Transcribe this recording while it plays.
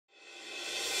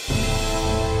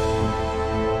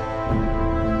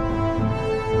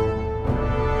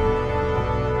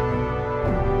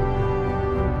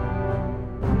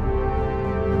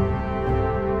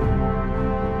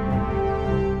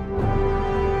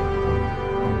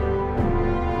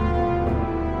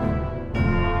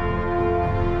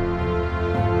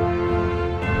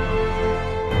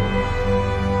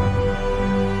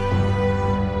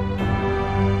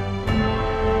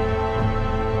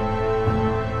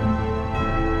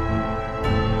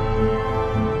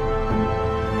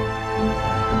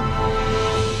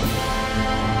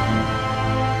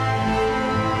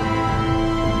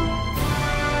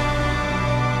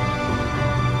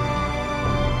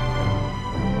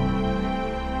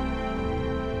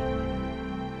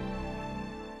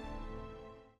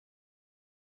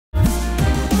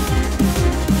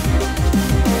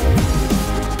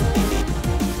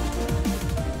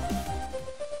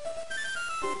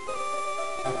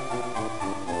Let's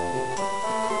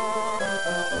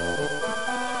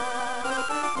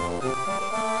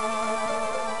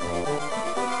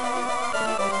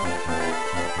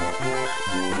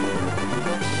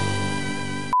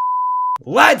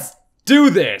do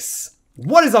this!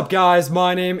 What is up, guys?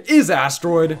 My name is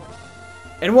Astroid,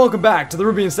 and welcome back to the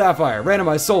Ruby and Sapphire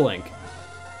Randomized Soul Link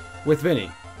with Vinny.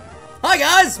 Hi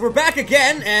guys, we're back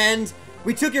again, and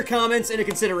we took your comments into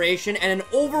consideration, and an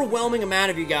overwhelming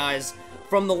amount of you guys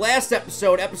from the last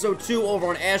episode, episode 2 over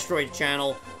on Astroid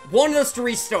channel, wanted us to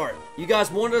restart. You guys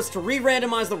wanted us to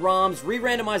re-randomize the ROMs,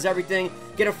 re-randomize everything,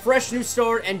 get a fresh new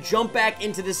start, and jump back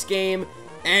into this game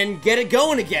and get it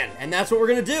going again, and that's what we're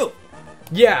gonna do.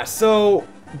 Yeah, so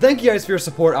thank you guys for your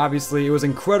support, obviously. It was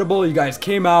incredible. You guys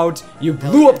came out. You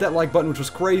blew up that like button, which was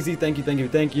crazy. Thank you, thank you,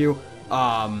 thank you.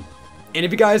 And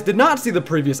if you guys did not see the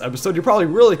previous episode, you're probably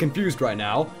really confused right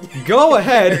now. Go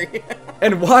ahead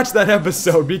and watch that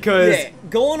episode because... Yeah,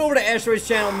 go on over to Astroid's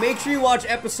channel. Make sure you watch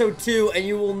episode 2 and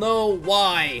you will know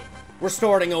why we're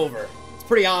starting over. It's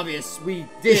pretty obvious. We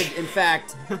did, in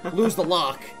fact, lose the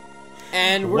lock.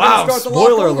 And we're going to start the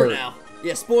lock over now.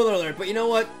 Yeah, spoiler alert, but you know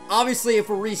what? Obviously, if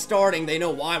we're restarting, they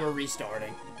know why we're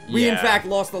restarting. We, in fact,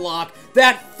 lost the lock.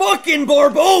 That fucking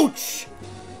Barboach!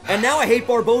 And now I hate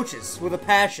Barboaches with a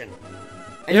passion.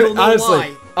 And you'll know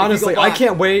why. Honestly, I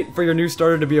can't wait for your new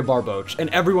starter to be a Barboach, and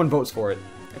everyone votes for it.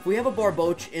 If we have a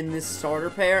Barboach in this starter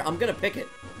pair, I'm gonna pick it.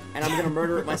 And I'm gonna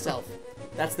murder it myself.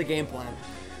 That's the game plan.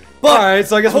 But alright,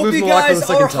 so I guess we're losing the lock for the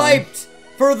second time. I hope you guys are hyped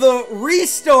for the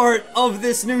restart of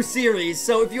this new series.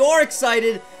 So if you are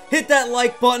excited, hit that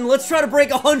like button. Let's try to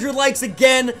break 100 likes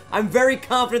again. I'm very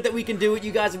confident that we can do it.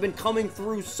 You guys have been coming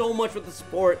through so much with the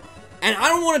support. And I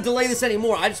don't want to delay this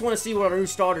anymore. I just want to see what our new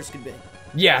starters can be.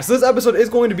 Yeah, so this episode is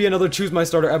going to be another Choose My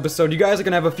Starter episode. You guys are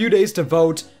going to have a few days to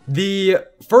vote. The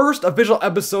first official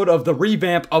episode of the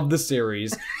revamp of the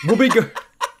series will be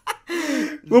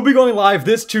We'll be going live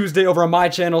this Tuesday over on my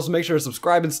channel, so make sure to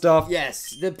subscribe and stuff.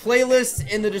 Yes, the playlist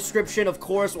in the description, of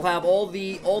course, will have all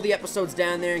the episodes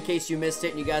down there in case you missed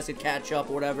it and you guys could catch up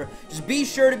or whatever. Just be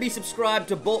sure to be subscribed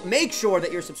to both. Make sure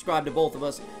that you're subscribed to both of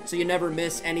us so you never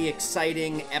miss any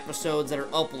exciting episodes that are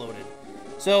uploaded.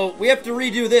 So, we have to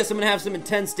redo this. I'm going to have some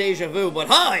intense deja vu, but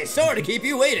hi, sorry to keep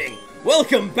you waiting.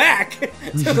 Welcome back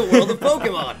to the world of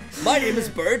Pokemon. My name is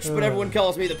Birch, but everyone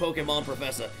calls me the Pokemon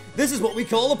Professor. This is what we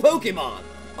call a Pokemon.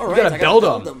 Alright, I gotta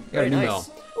build them. Very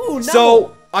nice. Ooh, no.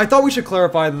 So, I thought we should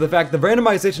clarify the fact that the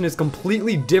randomization is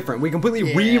completely different. We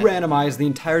completely re-randomized the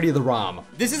entirety of the ROM.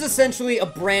 This is essentially a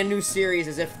brand new series,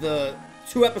 as if the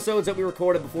 2 episodes that we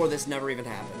recorded before this never even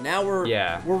happened. Now we're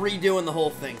redoing the whole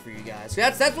thing for you guys.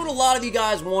 That's what a lot of you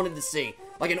guys wanted to see.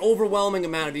 Like, an overwhelming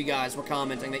amount of you guys were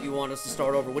commenting that you want us to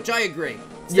start over, which I agree.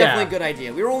 It's definitely a good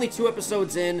idea. We were only 2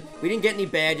 episodes in. We didn't get any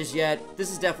badges yet.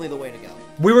 This is definitely the way to go.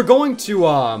 We were going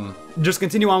to just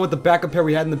continue on with the backup pair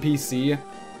we had in the PC.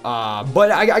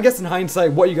 But I guess in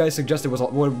hindsight, what you guys suggested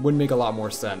would make a lot more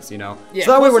sense, you know? Yeah,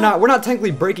 so that way we're not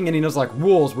technically breaking any Nuzlocke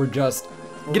rules. We're just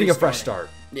getting a fresh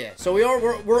start. Yeah, so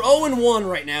we're 0-1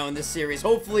 right now in this series.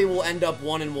 Hopefully we'll end up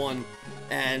 1-1.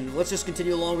 And let's just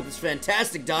continue along with this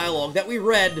fantastic dialogue that we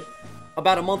read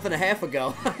about a month and a half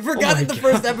ago. I forgot that the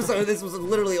first episode of this was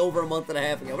literally over a month and a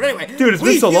half ago. But anyway, dude, it's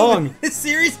been so long. This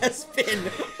series has been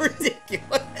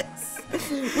ridiculous.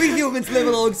 We humans live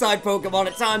alongside Pokemon,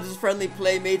 at times as friendly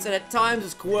playmates, and at times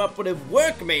as cooperative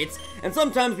workmates, and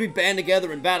sometimes we band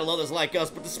together and battle others like us,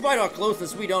 but despite our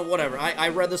closeness, we don't, whatever. I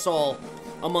read this all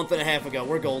a month and a half ago.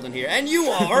 We're golden here. And you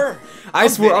are! I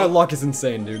swear our luck is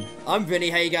insane, dude. I'm Vinny.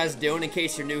 How you guys doing? In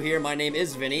case you're new here, my name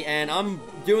is Vinny, and I'm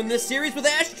doing this series with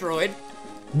Astroid.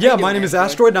 Yeah, my name is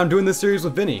Astroid, and I'm doing this series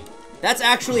with Vinny. That's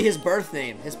actually his birth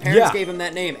name. His parents gave him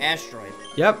that name, Astroid.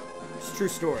 Yep. It's a true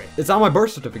story. It's on my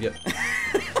birth certificate.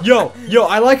 Yo,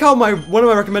 I like how one of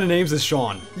my recommended names is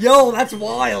Sean. Yo, that's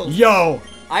wild. Yo.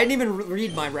 I didn't even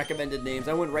read my recommended names.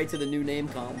 I went right to the new name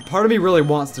column. Part of me really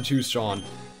wants to choose Sean.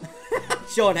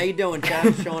 Sean, how you doing,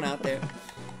 chat? Sean out there.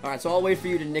 Alright, so I'll wait for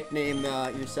you to nickname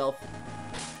yourself.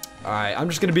 Alright, I'm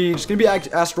just gonna be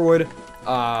Astroid.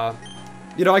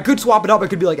 You know, I could swap it up. I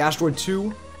could be like Astroid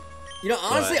 2. You know,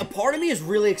 honestly, a part of me is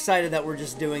really excited that we're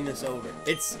just doing this over.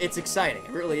 It's exciting.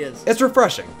 It really is. It's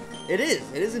refreshing. It is.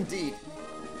 It is indeed.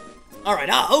 Alright,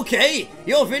 okay.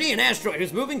 You're Vinny, an Astroid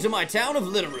who's moving to my town of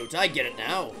Littleroot. I get it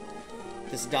now.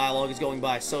 This dialogue is going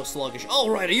by so sluggish.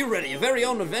 Alright, are you ready? Your very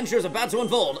own adventure is about to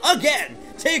unfold. Again!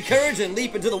 Take courage and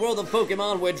leap into the world of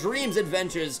Pokemon where dreams,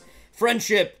 adventures,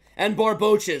 friendship, and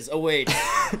Barboaches await.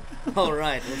 All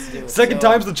right, let's do it. Second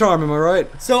time's the charm, am I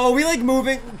right? So are we like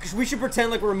moving? Cause we should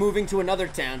pretend like we're moving to another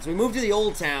town. So we moved to the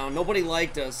old town. Nobody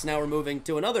liked us. Now we're moving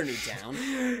to another new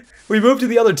town. We moved to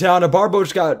the other town. A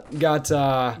barboach got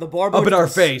up in our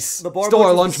face. Stole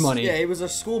our lunch money. Yeah, he was a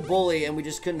school bully, and we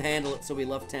just couldn't handle it, so we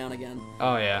left town again.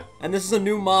 Oh yeah. And this is a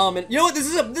new mom, and you know what? This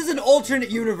is an alternate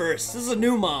universe. This is a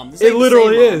new mom. This It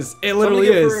literally is. It literally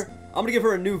is. I'm gonna give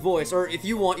her a new voice, or if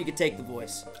you want, you can take the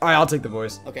voice. All right, I'll take the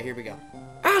voice. Okay, here we go.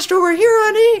 Astro, we're here,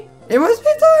 honey. It must be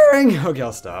tiring. Okay,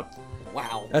 I'll stop.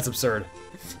 Wow. That's absurd.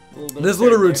 This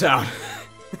Little Root Town.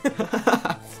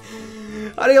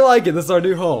 How do you like it? This is our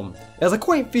new home. It has a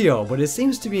quaint feel, but it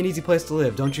seems to be an easy place to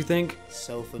live, don't you think?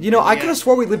 So familiar. You know, I could have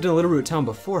swore we lived in a Little Root Town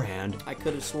beforehand. I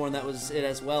could have sworn that was it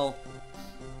as well.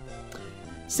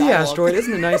 See, Dialogue. Astroid,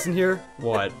 isn't it nice in here?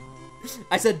 What?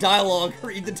 I said dialogue.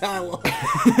 Read the dialogue.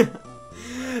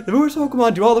 The movers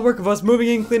Pokemon do all the work of us moving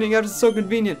in, cleaning out. It's so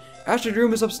convenient. Astroid's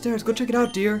room is upstairs. Go check it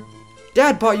out, dear.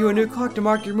 Dad bought you a new clock to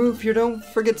mark your move here. Don't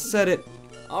forget to set it.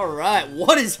 Alright,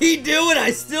 what is he doing?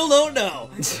 I still don't know.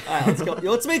 Alright, let's go.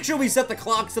 Let's make sure we set the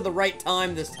clocks to the right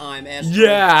time this time, Astroid.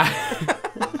 Yeah.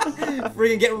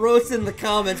 Freaking get roasted in the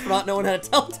comments for not knowing how to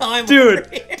tell time. Dude,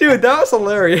 that was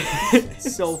hilarious.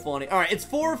 So funny. Alright, it's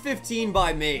 4:15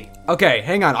 by me. Okay,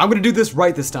 hang on. I'm gonna do this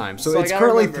right this time. So it's I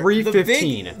currently remember,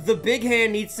 3:15. The big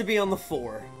hand needs to be on the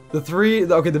 4. The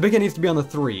big hand needs to be on the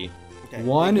 3. Okay,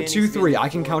 1, 2, 3. I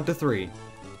can count to 3.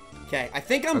 Okay, I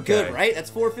think I'm good, right?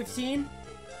 That's 4:15?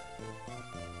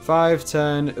 5,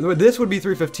 10. This would be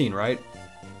 3:15, right?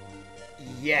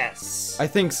 Yes. I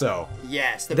think so.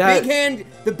 Yes. The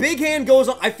big hand goes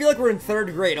on. I feel like we're in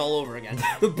 3rd grade all over again.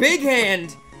 The big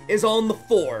hand is on the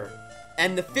 4.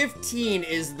 And the 15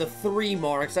 is the 3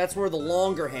 marks. That's where the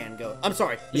longer hand goes. I'm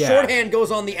sorry. The short hand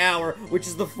goes on the hour, which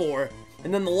is the 4.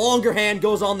 And then the longer hand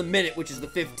goes on the minute, which is the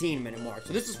 15-minute mark.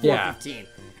 So this is 4:15.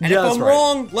 And if I'm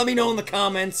wrong, let me know in the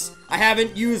comments. I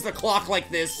haven't used a clock like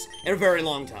this in a very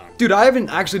long time. Dude, I haven't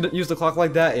actually used a clock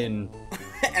like that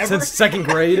since 2nd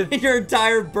grade. In your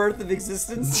entire birth of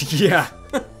existence? Yeah.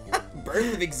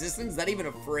 Birth of existence? Is that even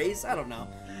a phrase? I don't know.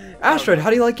 Astroid, how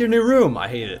do you like your new room? I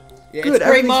hate it. Yeah, good, it's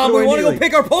great, Mom. We want to go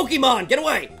pick our Pokemon. Get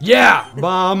away. Yeah,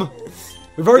 Mom.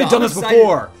 We've already done this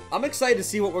before. I'm excited to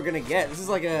see what we're gonna get. This is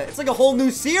like it's like a whole new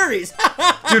series.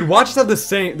 Dude, watch us have the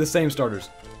same starters.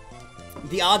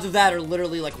 The odds of that are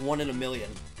literally like 1 in a million.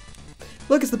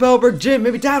 Look, it's the Bellberg Gym.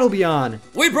 Maybe Dad'll be on.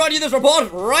 We brought you this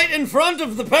report right in front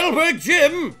of the Bellberg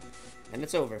Gym, and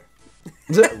it's over.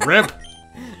 Rip.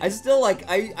 I still I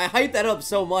hyped that up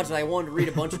so much that I wanted to read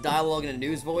a bunch of dialogue in a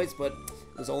news voice, but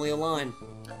it was only a line.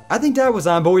 I think Dad was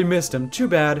on, but we missed him. Too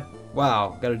bad.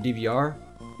 Wow, got a DVR?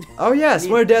 Oh yes,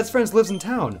 one of Dad's friends lives in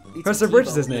town. Professor Bridge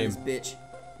is his name. Bitch.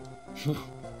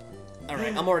 All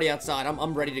right, I'm already outside.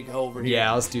 I'm ready to go over here.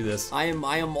 Yeah, let's do this. I am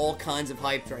all kinds of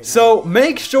hyped right now. So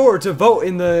make sure to vote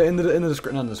in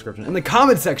the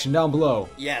comment section down below.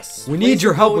 Yes. We need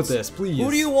your help with this, please.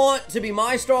 Who do you want to be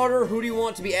my starter? Who do you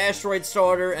want to be Astroid's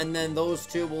starter? And then those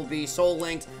two will be soul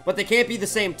linked, but they can't be the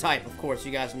same type. Of course,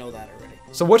 you guys know that already.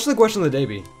 So what should the question of the day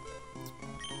be?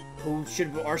 Who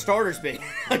should our starters be?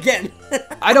 Again.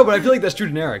 I know, but I feel like that's too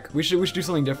generic. We should do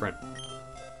something different.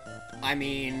 I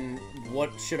mean,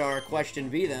 what should our question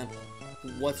be then?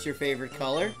 What's your favorite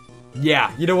color?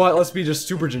 Yeah, you know what? Let's be just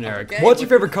super generic. Okay, What's your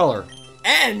favorite color?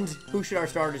 And who should our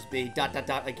starters be? ...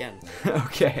 again.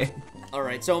 Okay.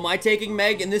 Alright, so am I taking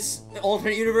Meg in this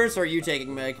alternate universe, or are you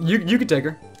taking Meg? You could take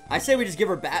her. I say we just give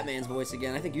her Batman's voice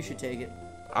again. I think you should take it.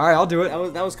 Alright, I'll do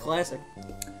it. That was classic.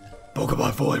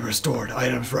 Pokemon fully restored.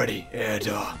 Items ready. And,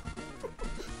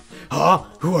 huh?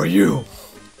 Who are you?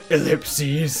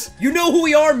 Ellipses. You know who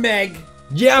we are, Meg.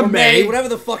 Yeah, May. Whatever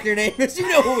the fuck your name is. You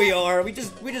know who we are. We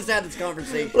just had this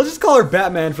conversation. Let's just call her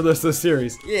Batman for this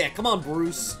series. Yeah, come on,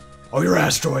 Bruce. Oh, you're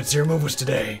Astroid, so your move was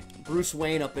today. Bruce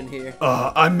Wayne up in here.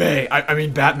 I'm May. I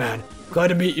mean Batman. Glad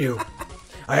to meet you.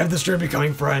 I have this dream of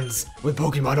becoming friends with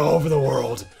Pokemon all over the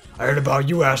world. I heard about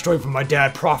you, Astroid, from my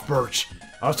dad, Prof. Birch.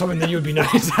 I was hoping that you would be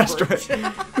nice,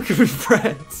 Astroid. We could be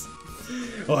friends.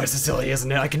 Oh, it's silly,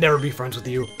 isn't it? I can never be friends with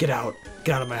you. Get out.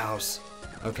 Get out of my house.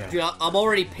 Okay. Dude, I'm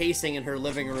already pacing in her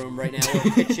living room right now, or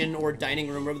kitchen, or dining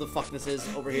room, whatever the fuck this is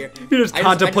over here. You're just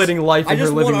contemplating life in your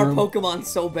living room. I just want our Pokemon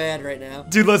so bad right now.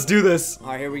 Dude, let's do this.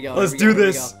 Alright, here we go. Let's do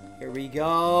this. Here we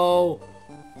go.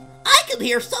 I can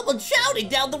hear someone shouting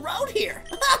down the road here.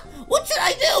 What should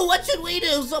I do? What should we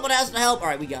do? Someone has to help.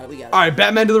 Alright, we got it. Alright,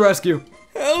 Batman to the rescue.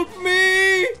 Help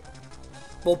me!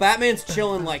 Well, Batman's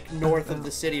chilling, like, north of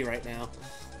the city right now.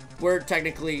 We're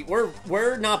technically,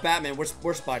 we're not Batman,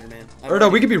 we're Spider-Man. Or no,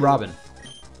 we could be Robin.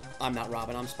 I'm not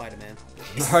Robin, I'm Spider-Man.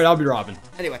 Alright, I'll be Robin.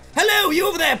 Anyway, hello, you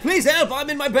over there, please help, I'm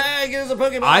in my bag, there's a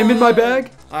Pokemon. I'm in my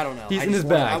bag? I don't know. He's in his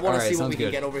bag. I want to see what we can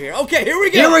get over here. Okay, here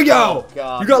we go. Here we go. Oh,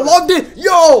 God. You got Love Disc.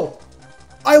 Yo!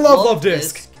 I love Love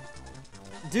Disc.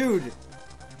 Dude,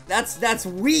 that's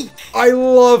weak. I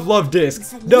love Love Disc.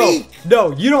 It's No, weak.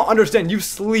 no, you don't understand. You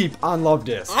sleep on Love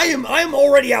Disc. I am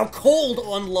already out cold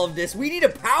on Love Disc. We need a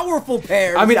powerful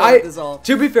pair. I mean,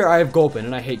 to be fair, I have Gulpin,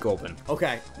 and I hate Gulpin.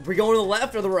 Okay, we going to the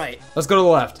left or the right? Let's go to the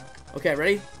left. Okay,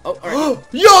 ready? Oh, all right.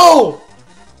 Yo!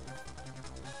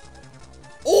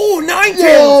 Oh,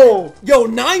 Ninetales! Yo,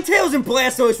 Ninetales and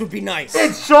Blastoise would be nice.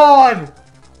 It's Sean!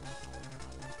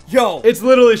 Yo. It's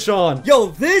literally Sean. Yo,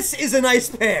 this is a nice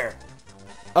pair.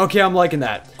 Okay, I'm liking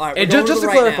that. All right, and just to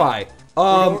clarify,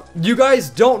 you guys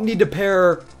don't need to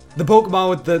pair the Pokemon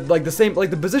with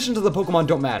the positions of the Pokemon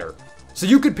don't matter. So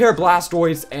you could pair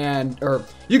Blastoise or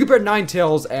you could pair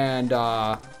Ninetales and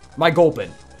my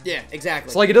Gulpin. Yeah,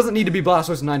 exactly. So like it doesn't need to be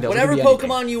Blastoise and Ninetales. Whatever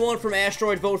Pokemon you want from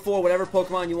Astroid, vote for. Whatever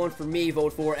Pokemon you want from me,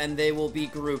 vote for, and they will be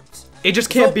grouped. It just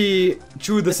can't be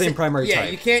two of the same primary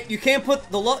type. Yeah, you can't put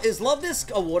is Love Disc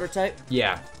a water type?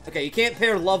 Yeah. Okay, you can't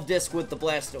pair Love Disc with the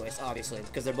Blastoise, obviously,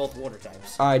 because they're both water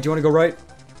types. All right, do you want to go right?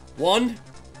 1,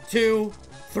 2,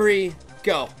 3,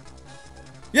 go.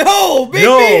 Yo, Big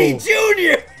Meaty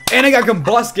Junior. And I got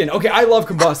Combuskin. Okay, I love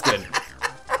Combuskin.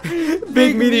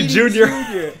 Big Meaty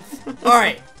Junior. All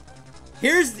right.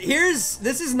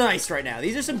 This is nice right now.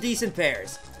 These are some decent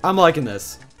pairs. I'm liking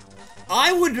this.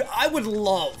 I would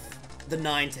love the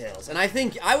Ninetales, and I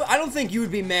don't think you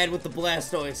would be mad with the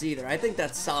Blastoise either. I think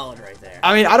that's solid right there.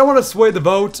 I mean, I don't want to sway the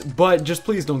vote, but just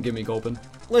please don't give me Gulpin.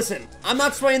 Listen, I'm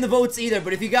not swaying the votes either,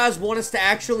 but if you guys want us to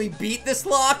actually beat this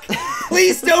lock,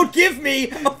 please don't give me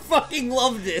a fucking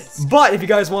Love Disc. But if you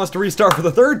guys want us to restart for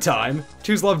the third time,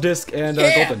 choose Love Disc and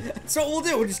Gulpin. That's what we'll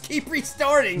do. We'll just keep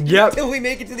restarting until we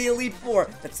make it to the Elite Four.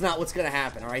 That's not what's going to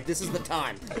happen, all right? This is the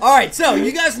time. All right, so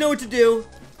you guys know what to do.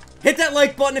 Hit that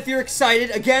like button if you're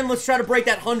excited. Again, let's try to break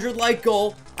that 100 like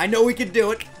goal. I know we can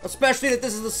do it, especially that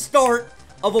this is the start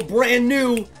of a brand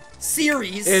new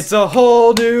series. It's a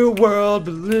whole new world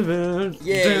we live in.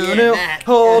 That.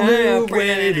 Whole new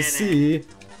way to see.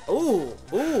 Ooh,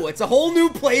 it's a whole new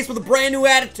place with a brand new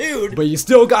attitude. But you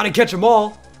still gotta catch them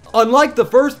all. Unlike the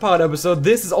first pod episode,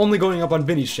 this is only going up on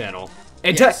Vinny's channel.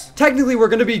 And technically, we're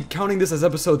gonna be counting this as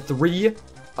episode 3,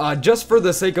 just for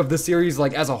the sake of the series,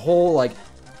 like, as a whole, like,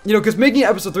 you know, because making it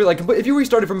episode 3, like, if you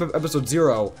restarted from episode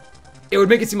 0, it would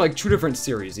make it seem like 2 different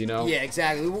series, you know? Yeah,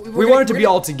 exactly. We want it to be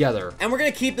all together. And we're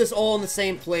going to keep this all in the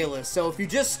same playlist. So if you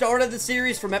just started the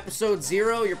series from episode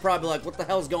 0, you're probably like, what the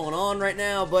hell's going on right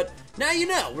now? But now you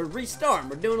know. We're restarting.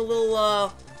 We're doing a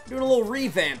little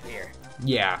revamp here.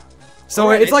 Yeah. So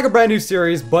it's like a brand new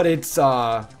series, but it's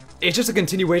just a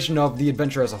continuation of the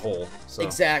adventure as a whole. So.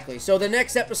 Exactly. So the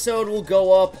next episode will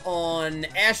go up on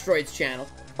Astroid's channel.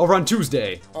 Over on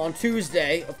Tuesday. On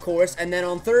Tuesday, of course. And then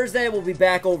on Thursday, we'll be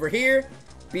back over here.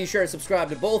 Be sure to subscribe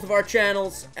to both of our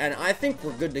channels. And I think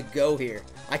we're good to go here.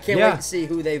 I can't wait to see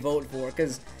who they vote for.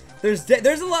 Because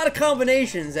there's a lot of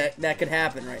combinations that could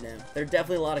happen right now. There are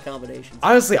definitely a lot of combinations.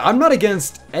 Honestly, I'm not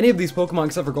against any of these Pokemon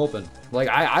except for Gulpin. Like,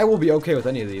 I will be okay with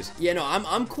any of these. Yeah, no,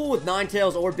 I'm cool with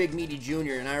Ninetales or Big Meaty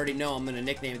Jr. And I already know I'm going to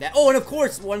nickname that. Oh, and of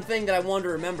course, one thing that I wanted to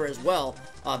remember as well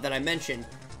that I mentioned.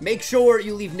 Make sure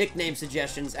you leave nickname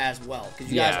suggestions as well,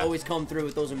 because you guys always come through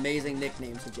with those amazing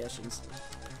nickname suggestions.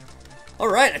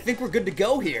 Alright, I think we're good to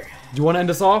go here. Do you want to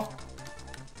end us off?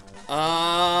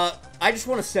 I just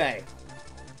want to say,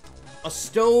 a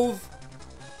stove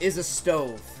is a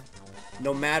stove,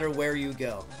 no matter where you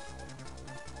go.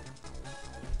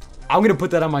 I'm going to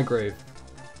put that on my grave.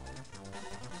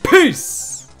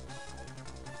 Peace!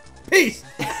 Peace!